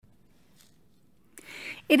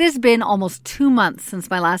It has been almost 2 months since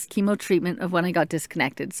my last chemo treatment of when I got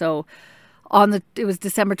disconnected. So it was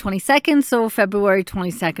December 22nd, so February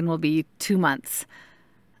 22nd will be 2 months.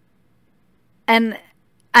 And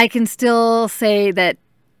I can still say that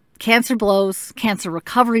cancer blows, cancer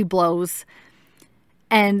recovery blows,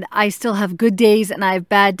 and I still have good days and I have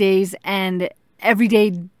bad days, and every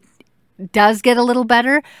day does get a little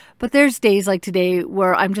better, but there's days like today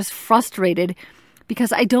where I'm just frustrated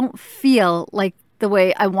because I don't feel like the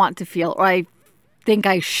way I want to feel or I think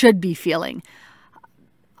I should be feeling.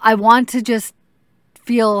 I want to just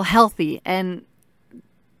feel healthy, and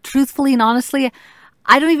truthfully and honestly,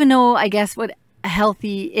 I don't even know, I guess, what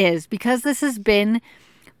healthy is, because this has been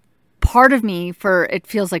part of me for, it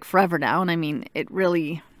feels like forever now, and I mean, it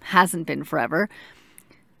really hasn't been forever,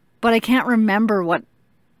 but I can't remember what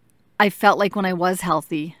I felt like when I was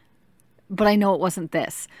healthy, but I know it wasn't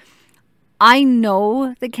this. I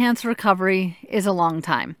know that cancer recovery is a long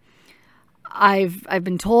time. I've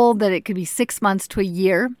been told that it could be 6 months to a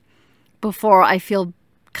year before I feel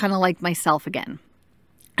kind of like myself again.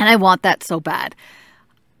 And I want that so bad.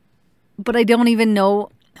 But I don't even know,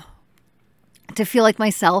 to feel like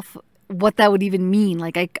myself, what that would even mean.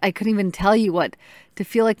 Like I couldn't even tell you what to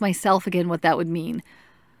feel like myself again, what that would mean.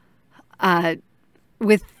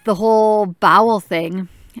 With the whole bowel thing,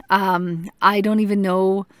 I don't even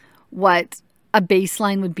know what a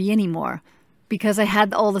baseline would be anymore, because I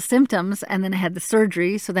had all the symptoms and then I had the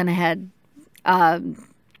surgery. So then I had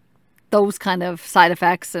those kind of side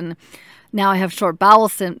effects, and now I have short bowel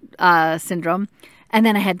syndrome, and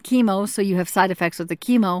then I had chemo. So you have side effects with the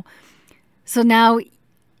chemo. So now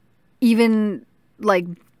even like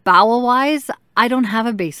bowel wise, I don't have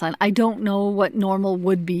a baseline. I don't know what normal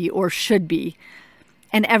would be or should be.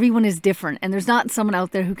 And everyone is different. And there's not someone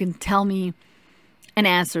out there who can tell me an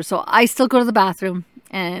answer. So I still go to the bathroom.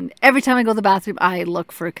 And every time I go to the bathroom, I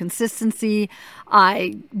look for consistency.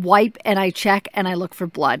 I wipe and I check and I look for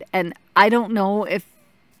blood. And I don't know if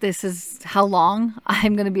this is how long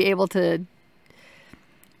I'm going to be able to,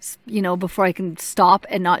 before I can stop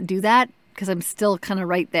and not do that, because I'm still kind of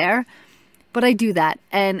right there. But I do that.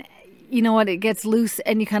 And you know what? It gets loose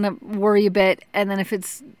and you kind of worry a bit. And then if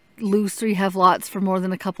it's loose or you have lots for more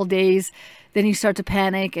than a couple days, then you start to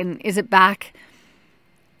panic. And is it back?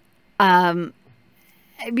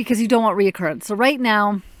 Because you don't want reoccurrence. So right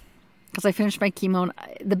now, because I finished my chemo,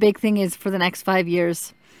 the big thing is for the next 5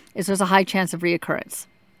 years is there's a high chance of reoccurrence.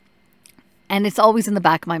 And it's always in the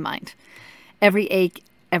back of my mind. Every ache,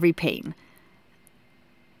 every pain.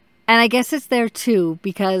 And I guess it's there too,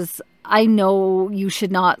 because I know you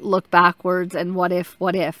should not look backwards and what if.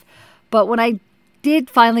 But when I did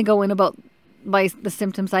finally go in about the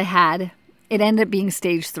symptoms I had, it ended up being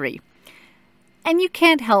stage 3. And you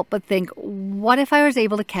can't help but think, what if I was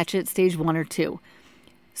able to catch it at stage 1 or 2?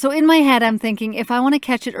 So in my head, I'm thinking, if I want to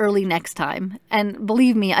catch it early next time, and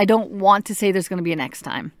believe me, I don't want to say there's going to be a next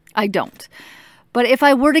time. I don't. But if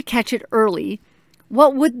I were to catch it early,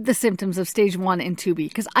 what would the symptoms of stage 1 and 2 be?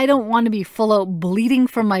 Because I don't want to be full out bleeding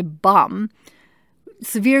from my bum,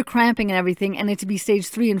 severe cramping and everything, and it to be stage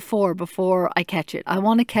 3 and 4 before I catch it. I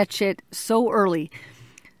want to catch it so early.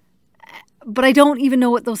 But I don't even know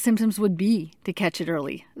what those symptoms would be to catch it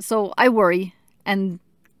early. So I worry, and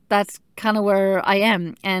that's kind of where I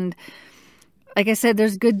am. And like I said,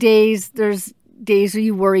 there's good days, there's days where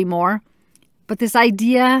you worry more. But this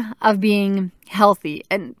idea of being healthy,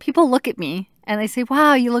 and people look at me and they say,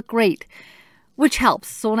 wow, you look great, which helps.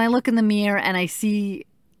 So when I look in the mirror and I see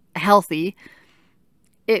healthy,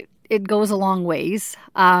 it goes a long ways.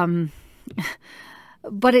 But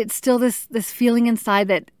it's still this feeling inside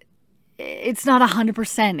that it's not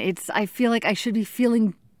 100%. I feel like I should be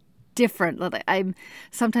feeling different. I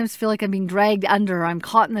sometimes feel like I'm being dragged under, or I'm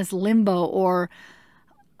caught in this limbo, or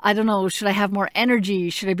I don't know, should I have more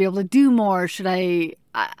energy? Should I be able to do more? Should I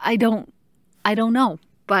don't know.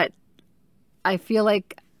 But I feel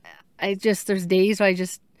like there's days where I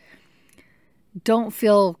just don't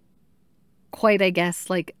feel quite, I guess,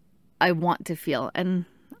 like I want to feel. And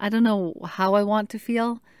I don't know how I want to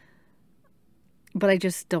feel, but I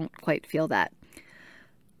just don't quite feel that.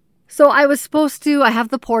 So I have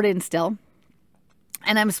the port in still,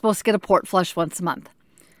 and I'm supposed to get a port flush once a month.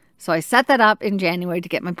 So I set that up in January to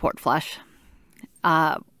get my port flush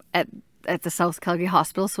at the South Calgary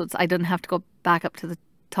Hospital. So I didn't have to go back up to the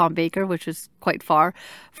Tom Baker, which is quite far,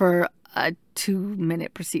 for a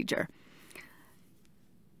 2-minute procedure.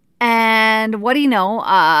 And what do you know,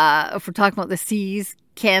 if we're talking about the C's,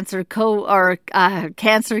 cancer,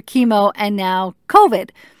 cancer, chemo, and now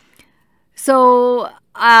COVID. So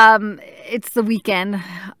It's the weekend.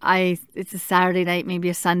 It's a Saturday night, maybe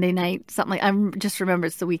a Sunday night, something like. I just remember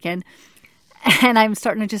it's the weekend, and I'm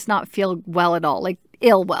starting to just not feel well at all, like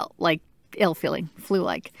ill feeling, flu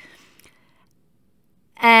like.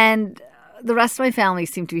 And the rest of my family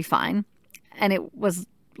seemed to be fine, and it was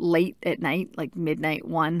late at night, like midnight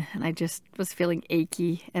 1, and I just was feeling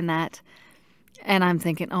achy and that. And I'm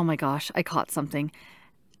thinking, oh my gosh, I caught something.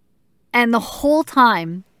 And the whole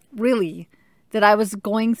time, really, that I was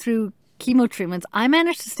going through chemo treatments, I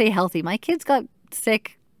managed to stay healthy. My kids got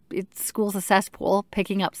sick. School's a cesspool,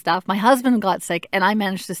 picking up stuff. My husband got sick, and I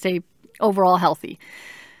managed to stay overall healthy.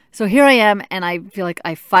 So here I am, and I feel like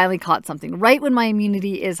I finally caught something right when my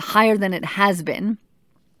immunity is higher than it has been.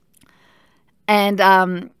 And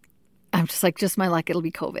I'm just like, just my luck, it'll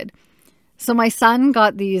be COVID. So my son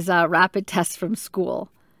got these rapid tests from school.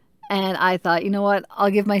 And I thought, you know what, I'll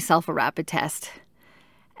give myself a rapid test.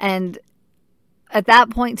 And at that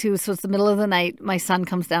point, too, so it's the middle of the night, my son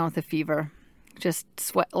comes down with a fever. Just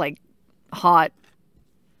sweat, like hot,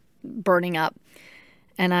 burning up.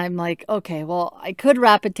 And I'm like, okay, well, I could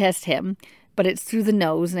rapid test him, but it's through the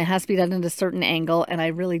nose and it has to be done at a certain angle. And I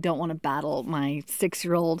really don't want to battle my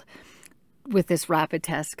 6-year-old with this rapid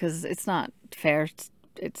test because it's not fair.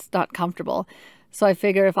 It's not comfortable. So I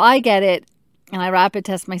figure if I get it and I rapid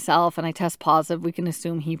test myself and I test positive, we can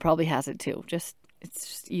assume he probably has it too. It's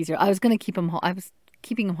just easier. I was going to keep him home. I was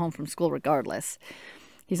keeping him home from school regardless.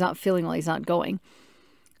 He's not feeling well. He's not going.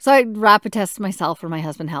 So I rapid test myself or my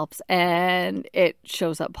husband helps and it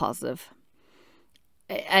shows up positive.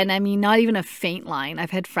 And I mean, not even a faint line.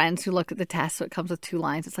 I've had friends who look at the test, so it comes with 2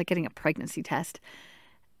 lines. It's like getting a pregnancy test.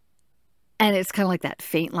 And it's kind of like that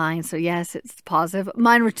faint line. So yes, it's positive.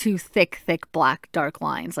 Mine were 2 thick, black, dark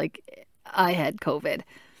lines. Like I had COVID.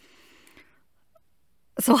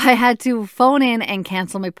 So I had to phone in and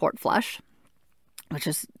cancel my port flush, which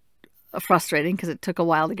is frustrating because it took a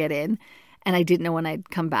while to get in. And I didn't know when I'd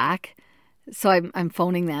come back. So I'm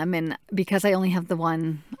phoning them. And because I only have the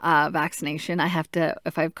one vaccination, I have to,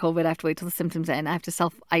 if I have COVID, I have to wait till the symptoms end. I have to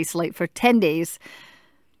self-isolate for 10 days.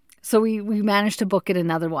 So we managed to book it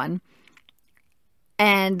another one.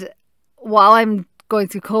 And while I'm going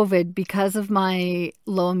through COVID, because of my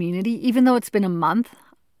low immunity, even though it's been a month,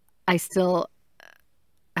 I still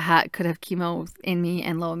could have chemo in me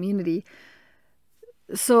and low immunity.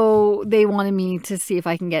 So they wanted me to see if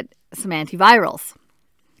I can get some antivirals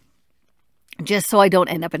just so I don't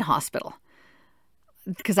end up in hospital,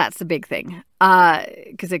 because that's the big thing,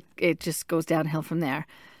 because it just goes downhill from there.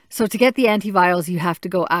 So to get the antivirals, you have to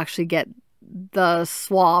go actually get the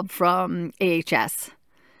swab from AHS.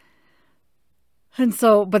 And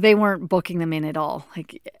so, but they weren't booking them in at all.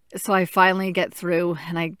 So I finally get through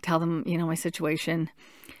and I tell them, my situation,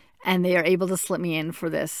 and they are able to slip me in for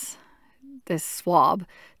this swab.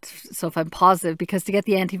 So if I'm positive, because to get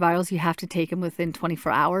the antivirals, you have to take them within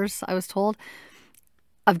 24 hours, I was told,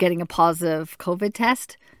 of getting a positive COVID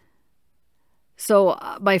test. So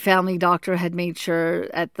my family doctor had made sure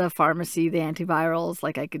at the pharmacy, the antivirals,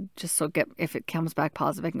 I could just if it comes back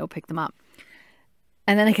positive, I can go pick them up.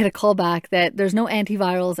 And then I get a call back that there's no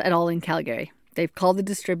antivirals at all in Calgary. They've called the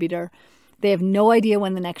distributor. They have no idea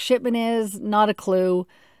when the next shipment is, not a clue.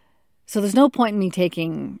 So there's no point in me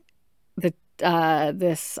taking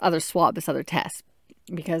this other swab, this other test,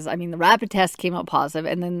 because the rapid test came out positive,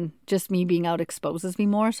 and then just me being out exposes me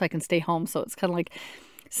more, so I can stay home. So it's kind of like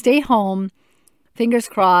stay home, fingers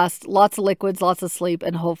crossed, lots of liquids, lots of sleep,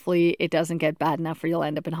 and hopefully it doesn't get bad enough where you'll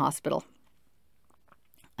end up in hospital.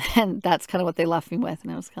 And that's kind of what they left me with,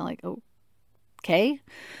 and I was kind of like, okay.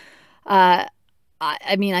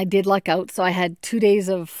 I did luck out. So I had 2 days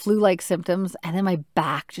of flu-like symptoms, and then my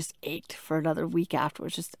back just ached for another week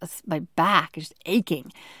afterwards. My back is just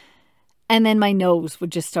aching. And then my nose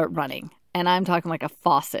would just start running. And I'm talking like a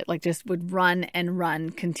faucet, just would run and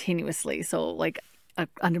run continuously. So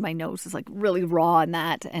under my nose is really raw and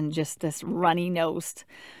that, and just this runny nose.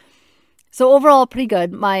 So overall, pretty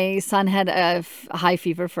good. My son had a high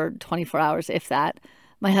fever for 24 hours, if that.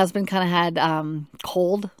 My husband kind of had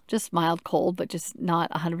cold, just mild cold, but just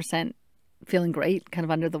not 100% feeling great, kind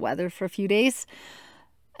of under the weather for a few days.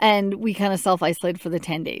 And we kind of self-isolated for the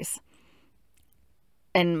 10 days.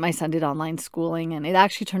 And my son did online schooling, and it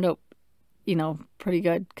actually turned out, pretty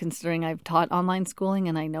good, considering I've taught online schooling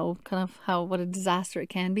and I know kind of what a disaster it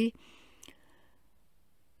can be.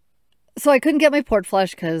 So I couldn't get my port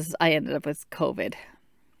flush because I ended up with COVID.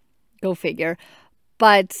 Go figure.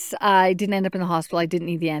 But I didn't end up in the hospital. I didn't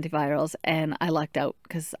need the antivirals, and I lucked out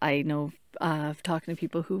because I know talking to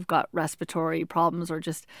people who've got respiratory problems or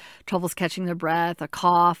just troubles catching their breath, a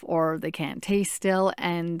cough, or they can't taste still,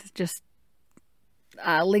 and just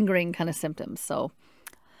lingering kind of symptoms. So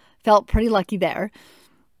felt pretty lucky there.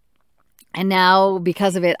 And now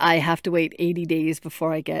because of it, I have to wait 80 days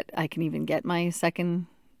before I can even get my second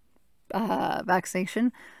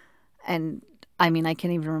vaccination. And I mean, I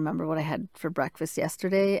can't even remember what I had for breakfast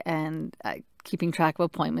yesterday, and keeping track of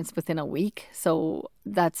appointments within a week. So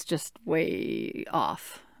that's just way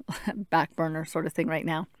off, back burner sort of thing right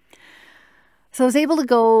now. So I was able to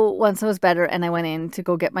go once I was better, and I went in to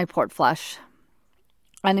go get my port flush.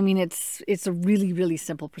 And I mean, it's a really, really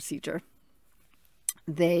simple procedure.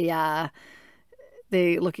 They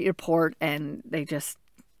look at your port and they just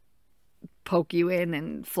poke you in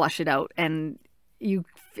and flush it out. And I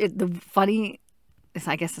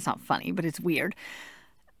guess it's not funny, but it's weird.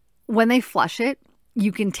 When they flush it,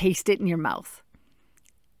 you can taste it in your mouth.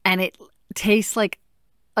 And it tastes like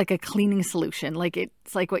a cleaning solution. Like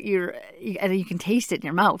it's like and you can taste it in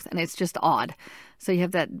your mouth, and it's just odd. So you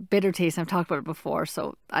have that bitter taste. I've talked about it before.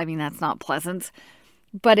 So, I mean, that's not pleasant,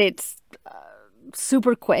 but it's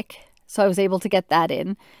super quick. So I was able to get that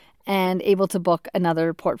in and able to book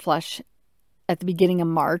another port flush at the beginning of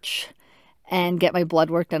March and get my blood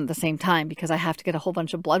work done at the same time, because I have to get a whole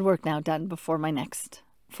bunch of blood work now done before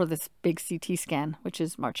for this big CT scan, which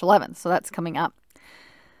is March 11th. So that's coming up.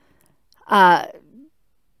 And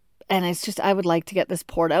it's just, I would like to get this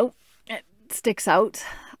port out. It sticks out.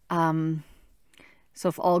 So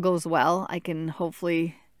if all goes well, I can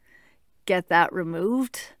hopefully get that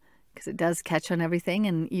removed, because it does catch on everything.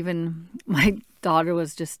 And even my daughter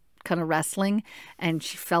was just kind of wrestling and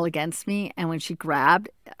she fell against me. And when she grabbed,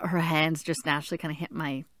 her hands just naturally kind of hit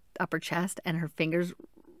my upper chest and her fingers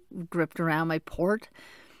gripped around my port.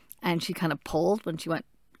 And she kind of pulled when she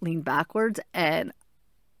leaned backwards. And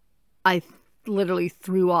I literally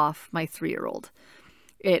threw off my 3-year-old.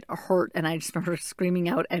 It hurt, and I just remember screaming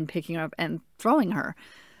out and picking her up and throwing her.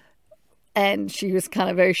 And she was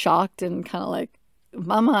kind of very shocked and kind of like,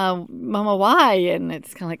 Mama, why? And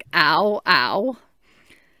it's kind of like, ow, ow.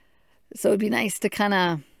 So it'd be nice to kind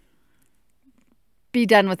of be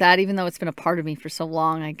done with that, even though it's been a part of me for so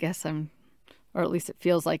long. I guess or at least it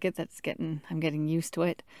feels like it. I'm getting used to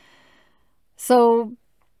it. So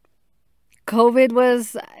COVID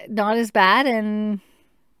was not as bad, and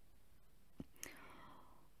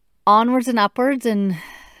onwards and upwards. And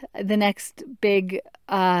the next big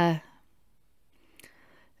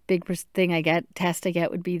test I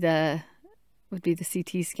get would be the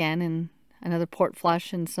CT scan and another port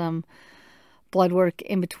flush and some blood work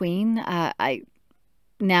in between. I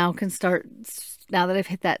now can start, now that I've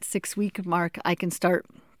hit that 6-week mark, I can start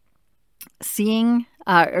seeing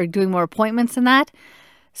or doing more appointments in that.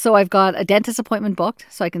 So I've got a dentist appointment booked,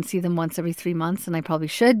 so I can see them once every 3 months, and I probably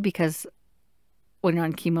should, because when you're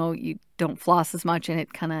on chemo, you don't floss as much, and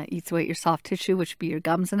it kind of eats away at your soft tissue, which would be your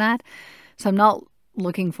gums and that. So I'm not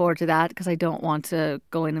looking forward to that, because I don't want to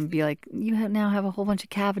go in and be like, you now have a whole bunch of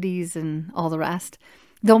cavities and all the rest.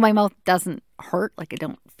 Though my mouth doesn't hurt, like I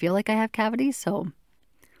don't feel like I have cavities, so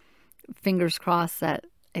fingers crossed that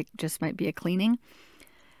it just might be a cleaning.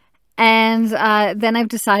 And then I've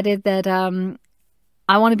decided that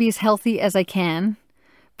I want to be as healthy as I can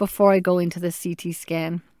before I go into the CT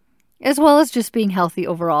scan, as well as just being healthy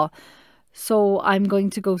overall. So I'm going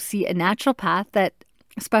to go see a naturopath that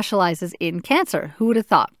specializes in cancer. Who would have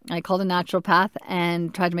thought? I called a naturopath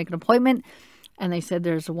and tried to make an appointment, and they said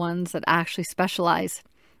there's ones that actually specialize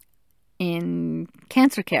in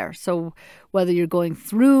cancer care. So whether you're going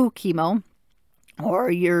through chemo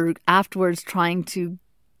or you're afterwards trying to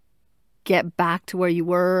get back to where you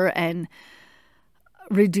were and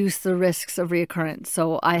reduce the risks of reoccurrence.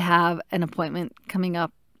 So I have an appointment coming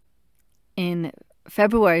up in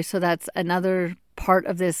February. So that's another part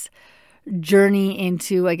of this journey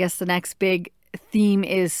into, I guess the next big theme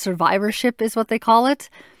is survivorship, is what they call it.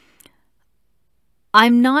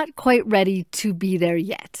 I'm not quite ready to be there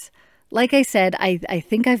yet. Like I said, I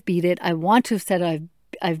think I've beat it. I want to have said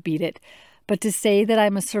I've beat it. But to say that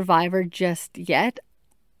I'm a survivor just yet,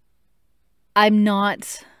 I'm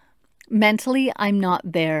not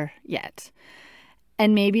there yet.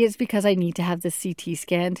 And maybe it's because I need to have the CT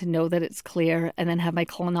scan to know that it's clear, and then have my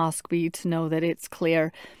colonoscopy to know that it's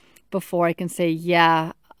clear before I can say,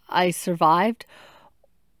 yeah, I survived.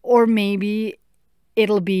 Or maybe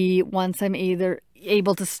it'll be once I'm either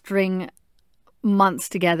able to string months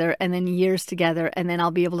together and then years together, and then I'll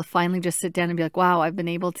be able to finally just sit down and be like, wow, I've been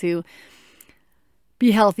able to be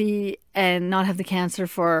healthy and not have the cancer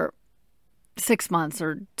for 6 months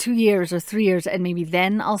or 2 years or 3 years, and maybe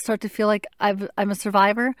then I'll start to feel like I'm a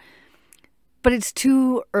survivor. But it's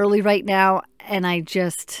too early right now, and I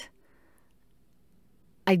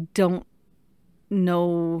don't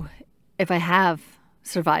know if I have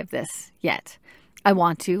survive this yet. I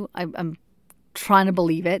want to. I'm trying to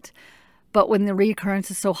believe it. But when the reoccurrence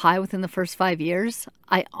is so high within the first 5 years,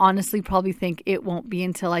 I honestly probably think it won't be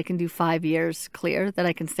until I can do 5 years clear that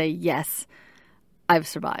I can say, yes, I've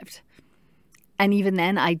survived. And even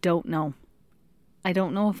then, I don't know. I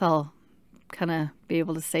don't know if I'll kind of be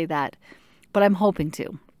able to say that, but I'm hoping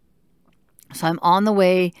to. So I'm on the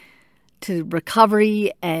way to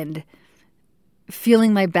recovery and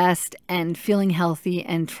feeling my best and feeling healthy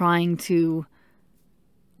and trying to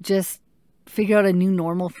just figure out a new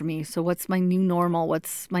normal for me. So what's my new normal?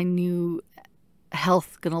 What's my new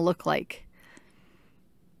health going to look like?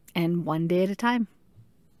 And one day at a time.